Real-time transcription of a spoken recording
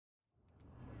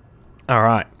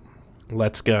Alright,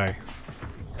 let's go.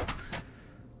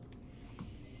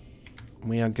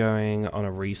 We are going on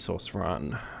a resource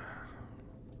run.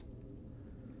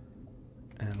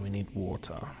 And we need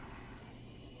water.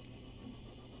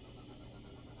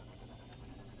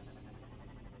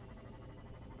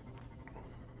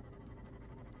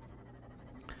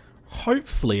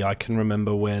 Hopefully I can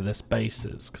remember where this base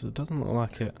is, because it doesn't look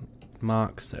like it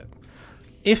marks it.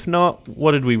 If not,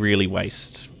 what did we really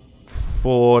waste?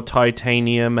 4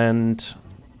 titanium and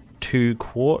 2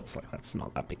 quartz? Like, that's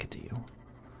not that big a deal.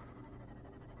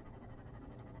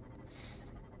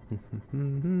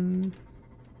 Gonna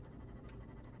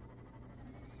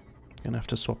have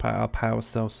to swap out our power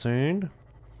cell soon.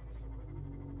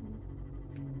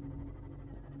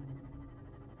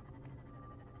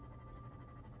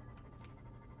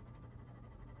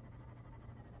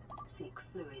 Seek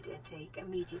fluid intake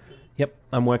immediately. Yep,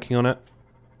 I'm working on it.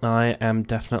 I am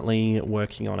definitely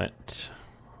working on it.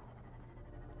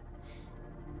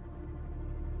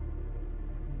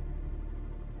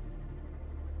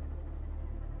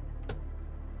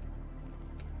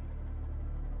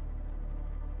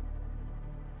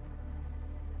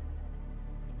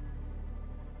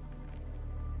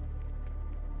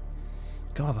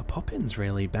 God, the pop-in's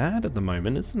really bad at the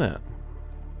moment, isn't it?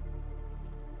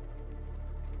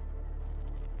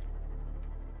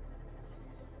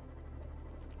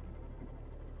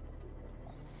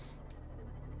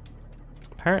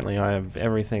 Apparently I have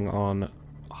everything on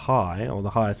high, or the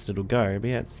highest it'll go, but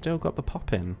yeah, it's still got the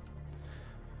pop-in.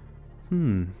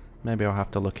 Maybe I'll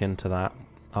have to look into that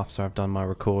after I've done my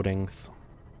recordings.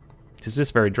 It's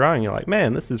just very dry and you're like,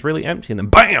 man, this is really empty, and then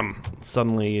BAM!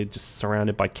 Suddenly you're just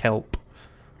surrounded by kelp.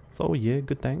 So, oh yeah,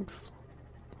 good thanks.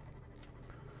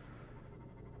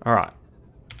 Alright.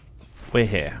 We're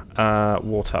here.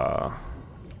 Water.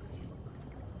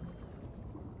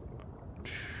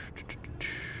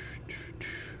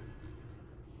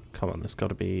 Come on, there's got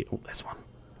to be... Oh, there's one.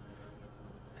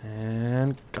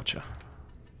 And gotcha.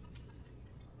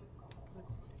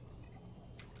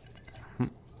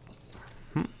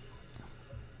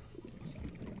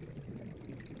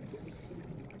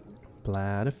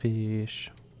 Bladder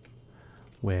fish.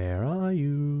 Where are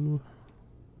you?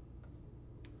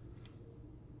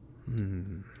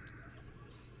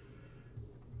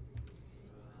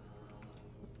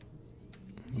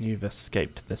 You've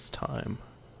escaped this time.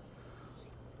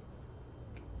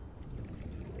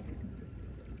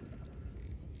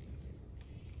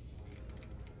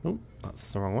 Oh,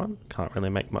 that's the wrong one. Can't really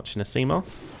make much in a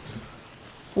Seamoth.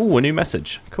 Oh, a new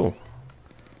message. Cool.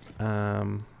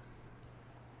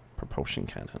 Propulsion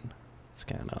cannon.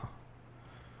 Scanner.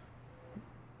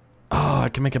 Oh, I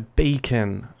can make a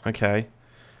beacon. Okay.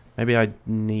 Maybe I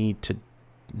need to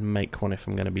make one if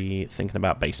I'm going to be thinking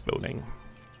about base building.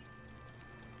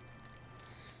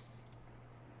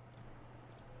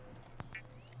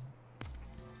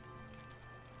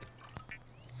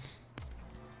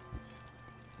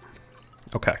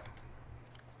 Okay.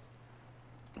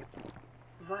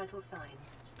 Vital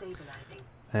signs stabilizing.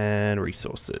 And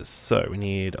resources. So we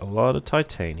need a lot of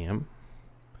titanium.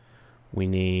 We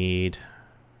need...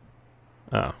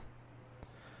 Oh.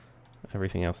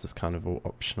 Everything else is kind of all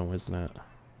optional, isn't it?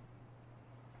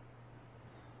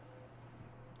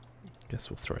 Guess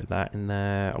we'll throw that in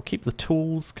there. I'll keep the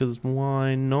tools, because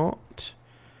why not?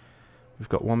 We've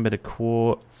got 1 bit of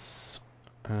quartz.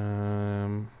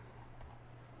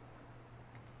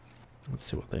 Let's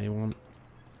see what they want.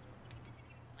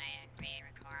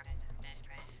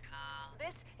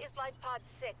 This is Life Pod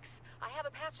 6. I have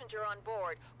a passenger on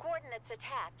board. Coordinates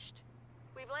attached.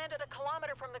 We've landed a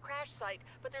kilometer from the crash site,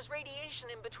 but there's radiation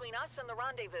in between us and the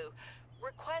rendezvous.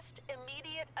 Request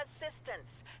immediate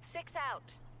assistance. 6 out.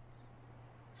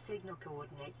 Signal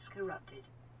coordinates corrupted.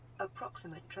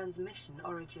 Approximate transmission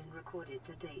origin recorded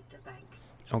to data bank.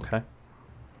 Okay.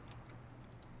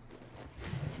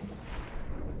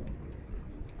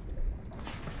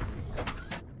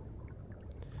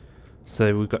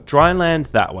 So we've got dry land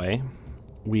that way.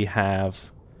 We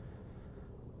have...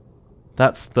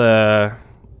 That's the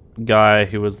guy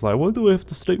who was like, why do I have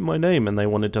to state my name? And they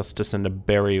wanted us to send a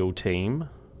burial team.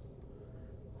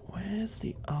 Where's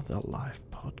the other life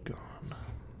pod gone?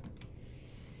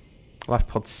 Life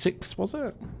pod 6, was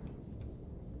it?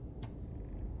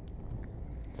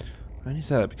 I only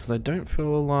say that because I don't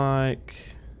feel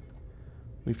like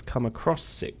we've come across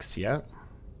 6 yet.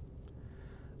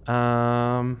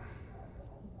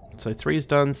 So 3's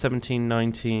done, 17,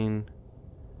 19.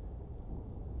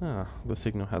 Ah, the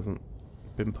signal hasn't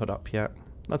been put up yet.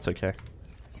 That's okay.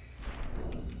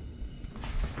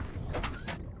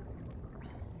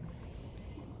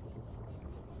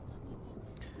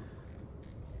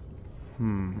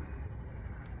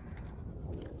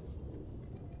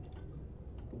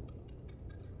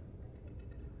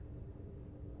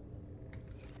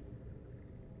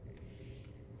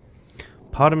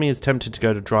 Part of me is tempted to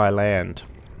go to dry land.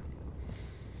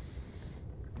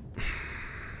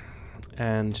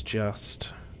 And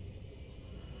just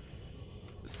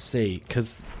see,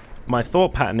 because my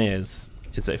thought pattern is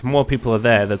that if more people are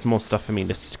there, there's more stuff for me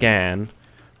to scan,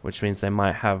 which means they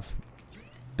might have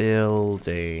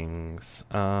buildings.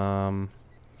 But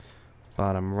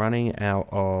I'm running out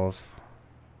of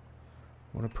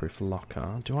waterproof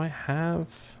locker. Do I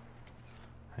have...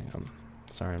 Hang on.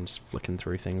 Sorry, I'm just flicking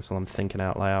through things while I'm thinking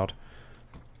out loud.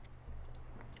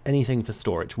 Anything for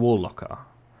storage. Wall locker.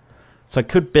 So I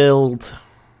could build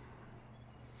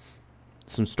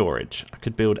some storage. I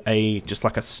could build just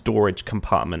like a storage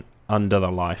compartment under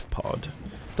the life pod.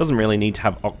 Doesn't really need to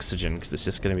have oxygen because it's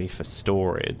just going to be for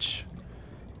storage.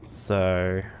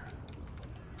 So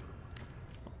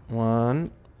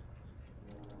 1,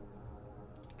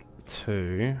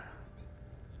 2.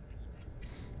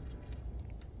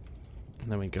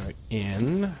 And then we go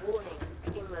in.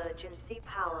 Warning, emergency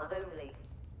power only.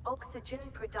 Oxygen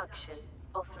production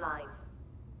offline.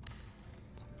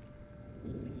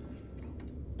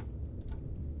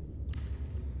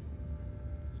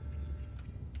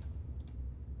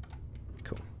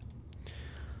 Cool.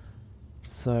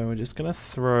 So we're just gonna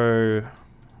throw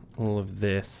all of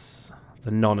this, the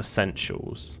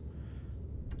non-essentials.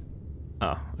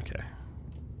 Ah, okay.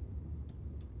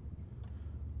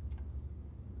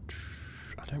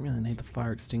 I don't really need the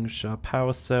fire extinguisher.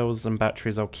 Power cells and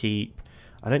batteries I'll keep.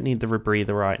 I don't need the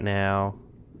rebreather right now.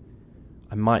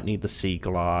 I might need the sea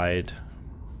glide.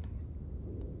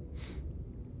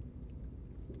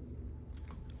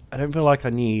 I don't feel like I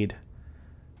need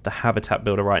the habitat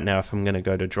builder right now if I'm going to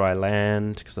go to dry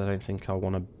land, because I don't think I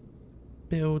want to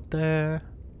build there.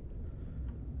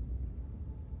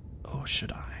 Or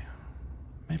should I?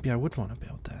 Maybe I would want to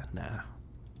build there. Nah.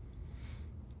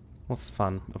 What's the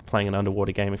fun of playing an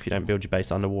underwater game if you don't build your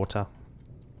base underwater?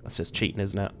 That's just cheating,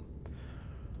 isn't it?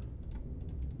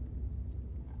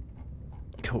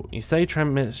 Cool. You say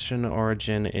transmission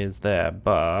origin is there,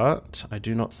 but I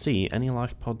do not see any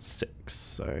life pod 6,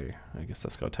 so I guess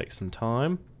that's got to take some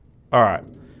time. Alright.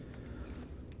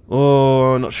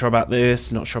 Oh, not sure about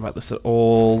this. Not sure about this at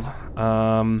all.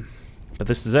 But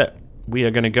this is it. We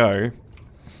are going to go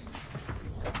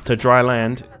to dry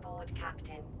land.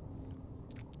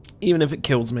 Even if it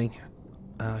kills me.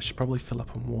 I should probably fill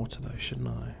up on water though, shouldn't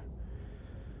I?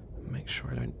 Make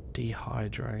sure I don't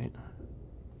dehydrate.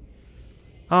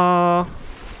 Oh,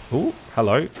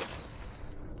 hello.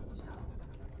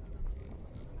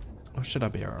 Or should I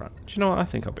be alright? Do you know what? I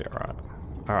think I'll be alright.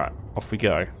 Alright, off we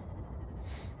go.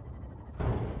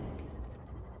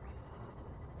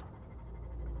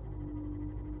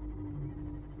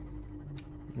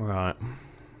 Right.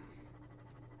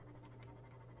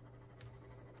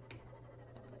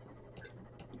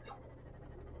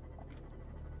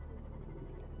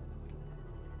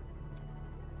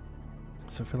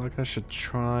 So I feel like I should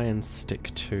try and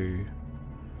stick to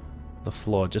the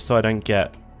floor, just so I don't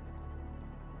get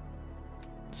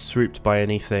swooped by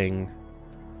anything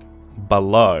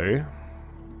below.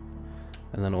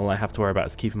 And then all I have to worry about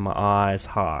is keeping my eyes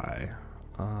high.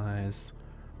 Eyes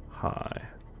high.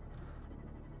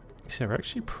 See, we're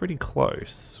actually pretty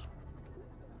close.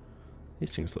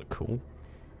 These things look cool.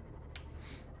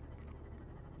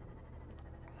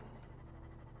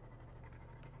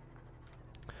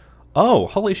 Oh,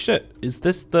 holy shit. Is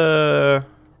this the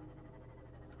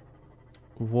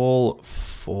wall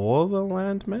for the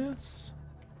landmass?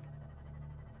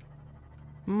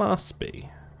 Must be.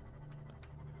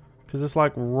 Because it's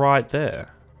like right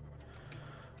there.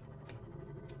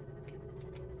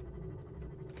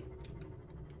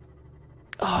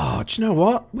 Oh, do you know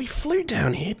what? We flew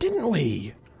down here, didn't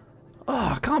we?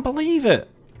 Oh, I can't believe it.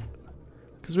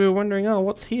 Because we were wondering, oh,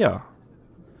 what's here?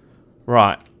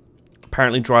 Right.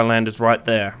 Apparently dry land is right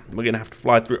there. We're going to have to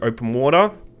fly through open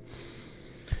water.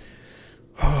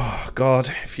 Oh, God.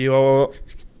 If you are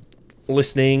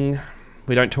listening,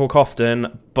 we don't talk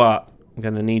often, but I'm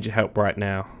going to need your help right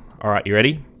now. Alright, you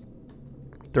ready?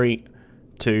 3,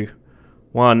 2,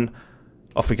 1.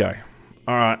 Off we go.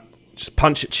 Alright. Just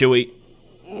punch it, Chewie.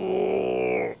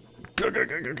 Oh, go, go,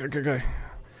 go, go, go, go, go.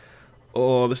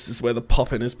 Oh, this is where the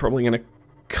poppin is probably going to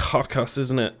cock us,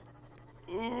 isn't it?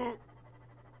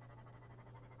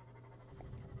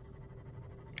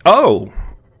 Oh,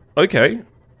 okay.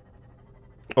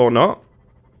 Or not.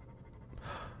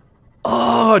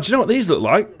 Oh, do you know what these look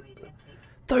like?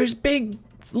 Those big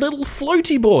little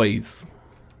floaty boys.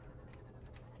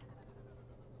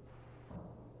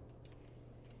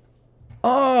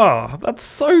 Oh, that's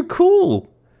so cool.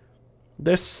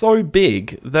 They're so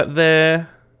big that they're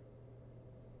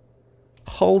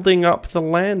holding up the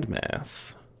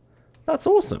landmass. That's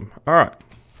awesome. Alright,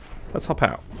 let's hop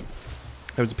out.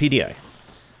 There was a PDA.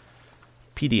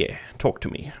 PDA, talk to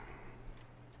me.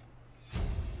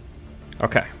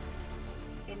 Okay.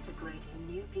 Integrating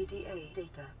new PDA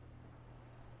data.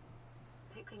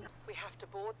 Picking up. We have to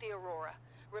board the Aurora,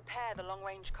 repair the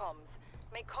long-range comms,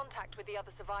 make contact with the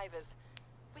other survivors.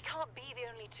 We can't be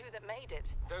the only two that made it.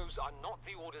 Those are not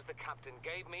the orders the captain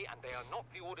gave me, and they are not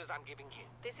the orders I'm giving him.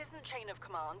 This isn't chain of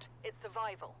command, it's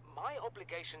survival. My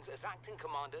obligations as acting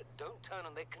commander don't turn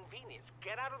on their convenience.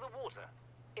 Get out of the water.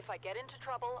 If I get into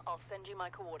trouble, I'll send you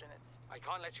my coordinates. I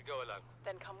can't let you go alone.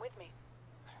 Then come with me.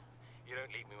 You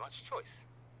don't leave me much choice.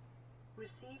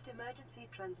 Received emergency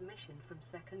transmission from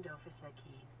Second Officer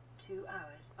Keen, 2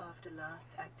 hours after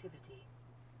last activity.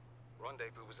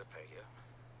 Rendezvous was a failure.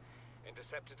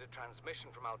 Intercepted a transmission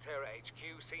from Altera HQ.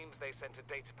 Seems they sent a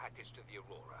data package to the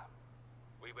Aurora.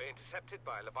 We were intercepted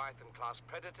by a Leviathan-class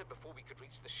predator before we could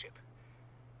reach the ship.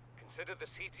 Consider the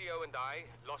CTO and I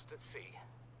lost at sea.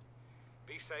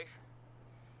 Be safe.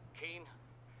 Keen.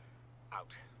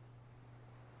 Out.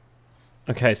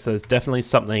 Okay, so there's definitely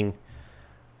something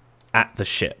at the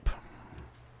ship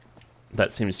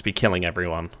that seems to be killing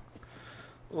everyone.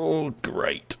 Oh,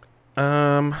 great.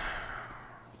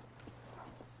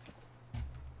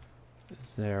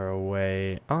 Is there a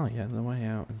way... Oh, yeah, the way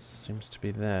out seems to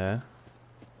be there.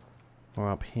 Or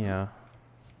up here.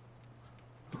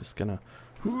 I'm just gonna...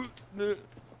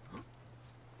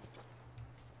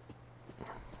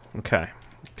 Okay.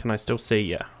 Can I still see?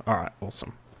 Yeah. Alright,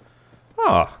 awesome.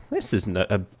 Oh, this is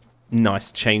a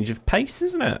nice change of pace,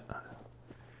 isn't it?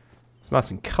 It's nice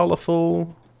and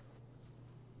colourful.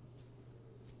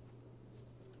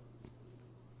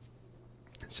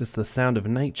 It's just the sound of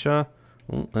nature.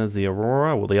 Oh, there's the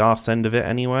Aurora, or the arse end of it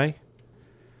anyway.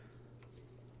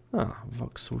 Ah,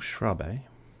 Vauxhall shrub, eh?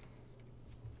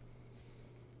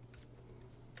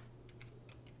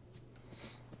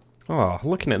 Oh,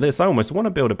 looking at this, I almost want to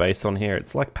build a base on here.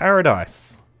 It's like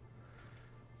paradise.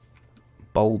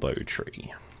 Bulbo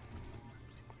tree.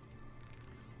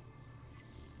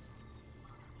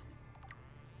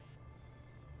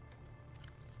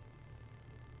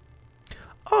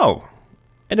 Oh,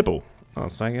 edible. Oh,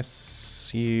 so I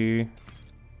guess you...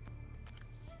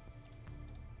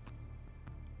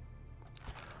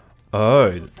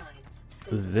 Oh,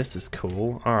 this is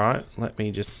cool. Alright, let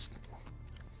me just...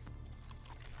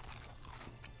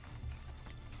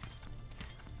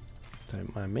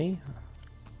 Don't mind me.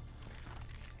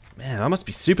 Man, I must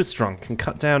be super strong. Can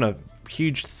cut down a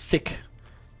huge, thick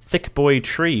boy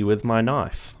tree with my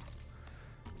knife.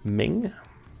 Ming?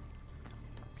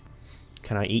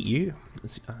 Can I eat you?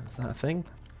 Is that a thing?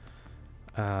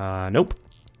 Nope.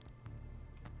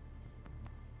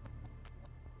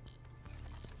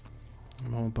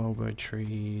 More bulbo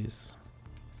trees.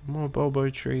 More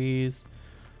bulbo trees.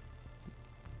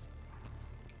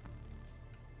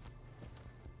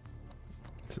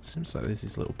 So it seems like there's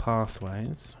these little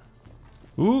pathways.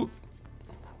 Ooh!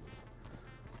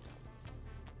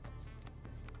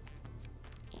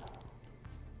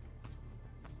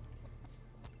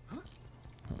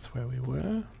 That's where we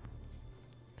were.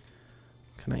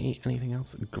 Can I eat anything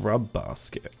else? Grub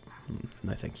basket.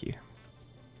 No, thank you.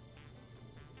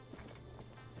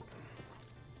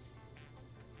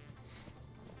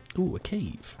 Ooh, a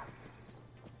cave.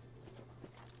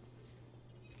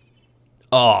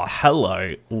 Oh,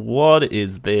 hello. What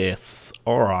is this?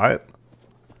 Alright.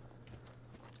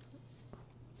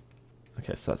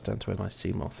 Okay, so that's down to where my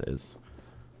sea moth is.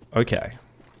 Okay.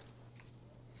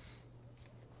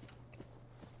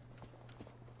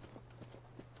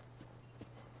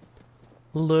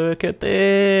 Look at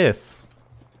this.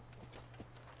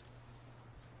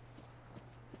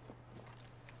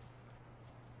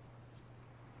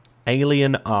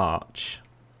 Alien Arch.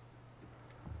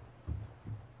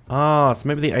 Ah, so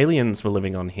maybe the aliens were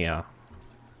living on here.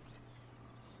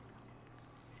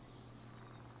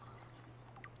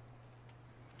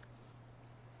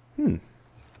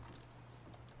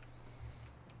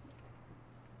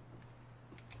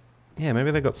 Yeah,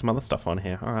 maybe they got some other stuff on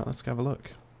here. Alright, let's go have a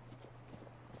look.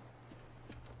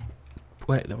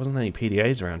 Wait, there wasn't any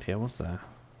PDAs around here, was there?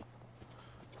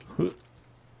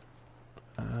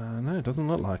 No, it doesn't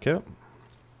look like it.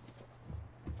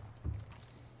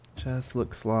 Just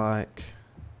looks like...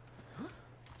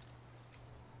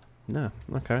 No,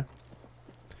 okay.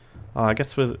 Oh, I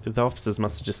guess the officers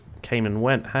must have just came and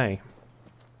went, hey.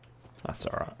 That's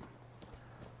alright.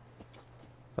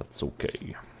 That's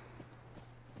okay.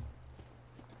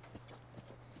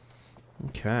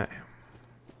 Okay.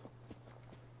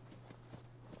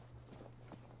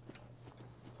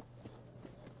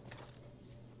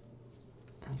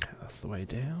 Okay, that's the way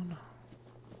down.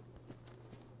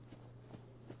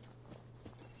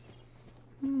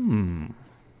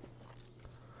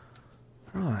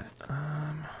 Right,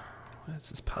 where's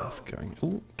this path going?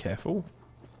 Ooh, careful.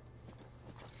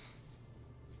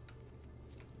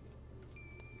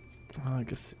 Oh, I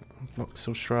guess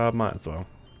Voxel Shrub might as well.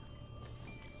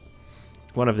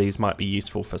 One of these might be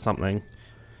useful for something.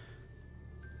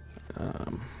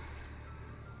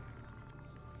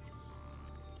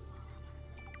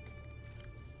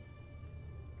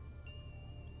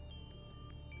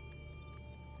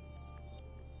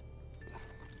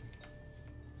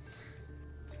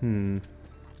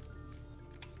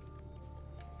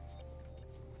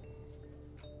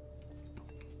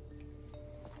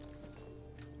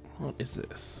 What is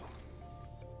this?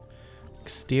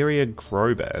 Exterior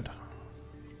grow bed.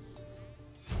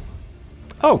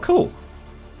 Oh, cool.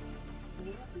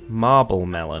 Marble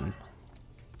melon.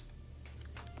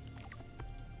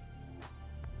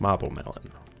 Marble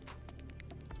melon.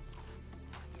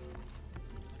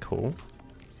 Cool.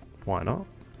 Why not?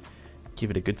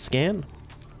 Give it a good scan.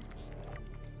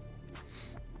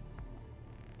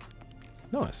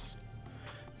 Nice.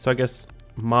 So I guess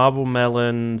marble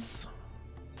melons...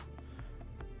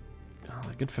 Oh,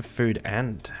 they're good for food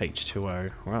and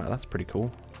H2O. Right, that's pretty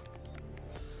cool.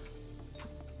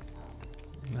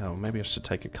 Oh, maybe I should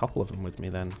take a couple of them with me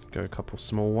then. Go a couple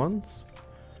small ones.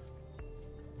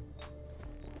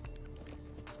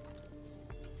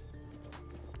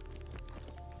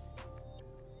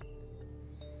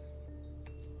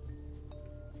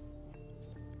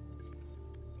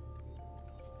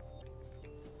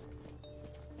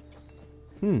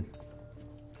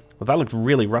 Well, that looked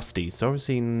really rusty, so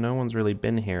obviously no one's really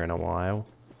been here in a while.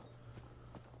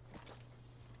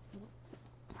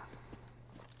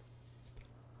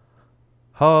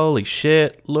 Holy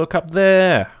shit, look up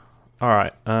there!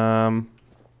 Alright, Oh,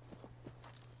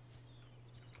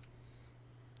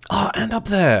 and up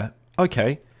there!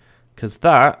 Okay. Because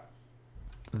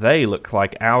they look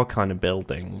like our kind of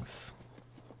buildings.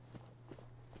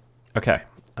 Okay,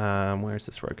 where is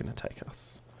this road going to take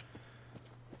us?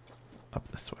 Up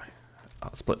this way. Oh,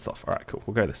 it splits off. Alright, cool.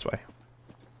 We'll go this way.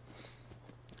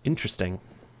 Interesting.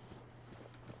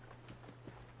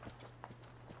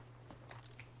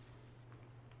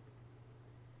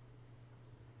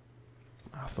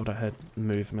 I thought I heard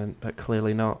movement, but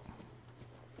clearly not.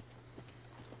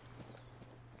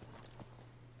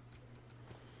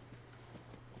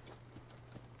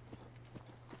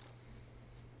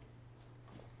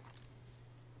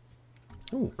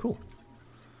 Oh, cool.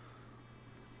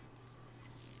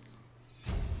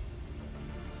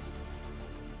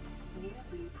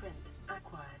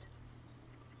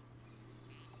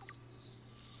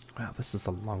 Wow, this is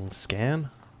a long scan.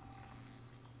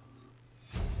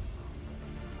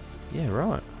 Yeah,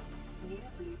 right.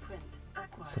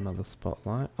 That's another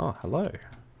spotlight. Oh, hello.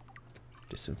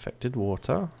 Disinfected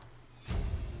water.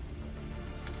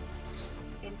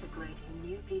 Integrating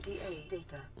new PDA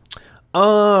data.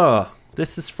 Ah,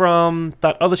 this is from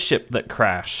that other ship that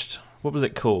crashed. What was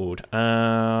it called?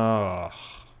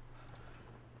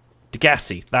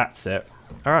 Degassi, that's it.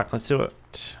 Alright, let's see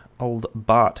what old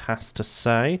Bart has to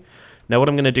say. Now what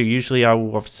I'm going to do, usually I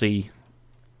will obviously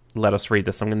let us read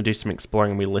this. I'm going to do some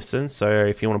exploring and we listen, so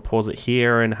if you want to pause it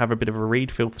here and have a bit of a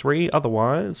read, feel free.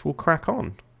 Otherwise, we'll crack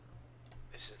on.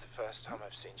 This is the first time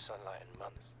I've seen sunlight in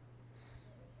months.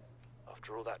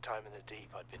 After all that time in the deep,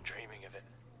 I'd been dreaming of it.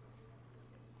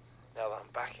 Now that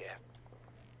I'm back here,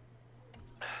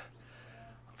 I'm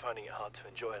finding it hard to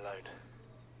enjoy alone.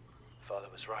 Father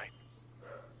was right.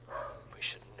 We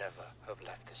should never have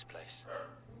left this place.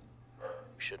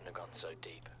 We shouldn't have gone so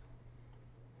deep.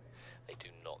 They do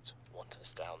not want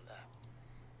us down there.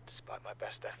 Despite my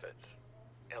best efforts,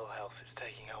 ill health is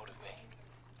taking hold of me.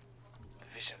 The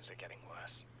visions are getting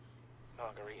worse.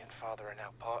 Marguerite and Father are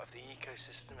now part of the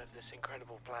ecosystem of this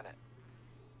incredible planet.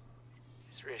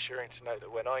 It's reassuring to know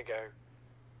that when I go,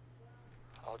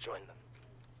 I'll join them.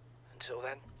 Until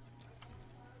then,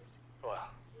 well,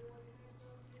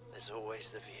 there's always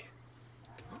the view.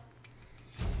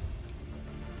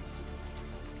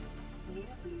 New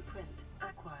blueprint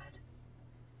acquired.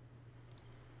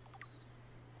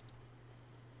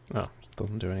 Oh,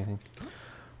 doesn't do anything.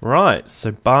 Right,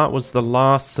 so Bart was the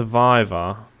last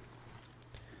survivor.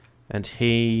 And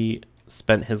he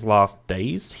spent his last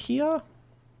days here?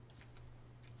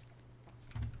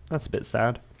 That's a bit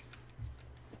sad.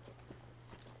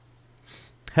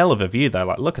 Hell of a view though,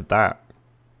 like look at that.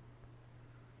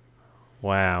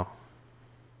 Wow.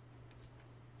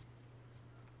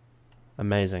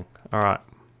 Amazing. Alright.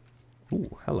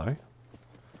 Ooh, hello.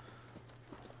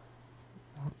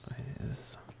 What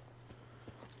is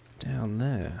down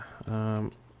there?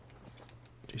 Do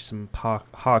some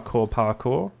hardcore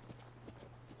parkour.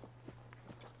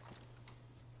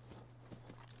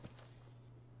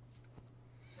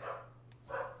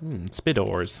 Spid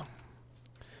ores.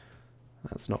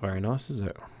 That's not very nice, is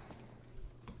it?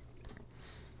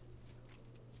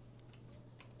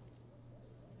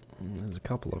 There's a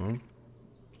couple of them.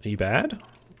 Are you bad?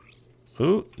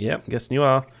 Ooh, yep, guessing you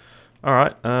are.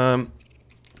 Alright, come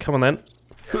on then.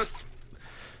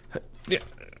 Yeah.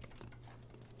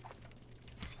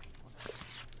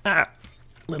 Ah,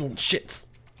 little shits.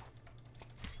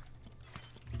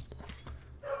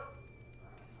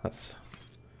 That's...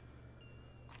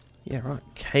 yeah, right.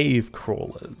 Cave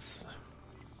crawlers.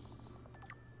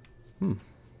 Oh,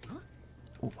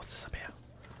 what's this up here?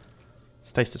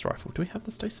 Stasis rifle. Do we have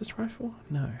the stasis rifle?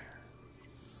 No.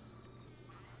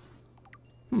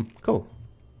 Cool.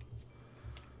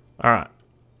 Alright.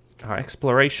 Our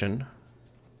exploration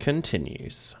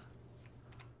continues.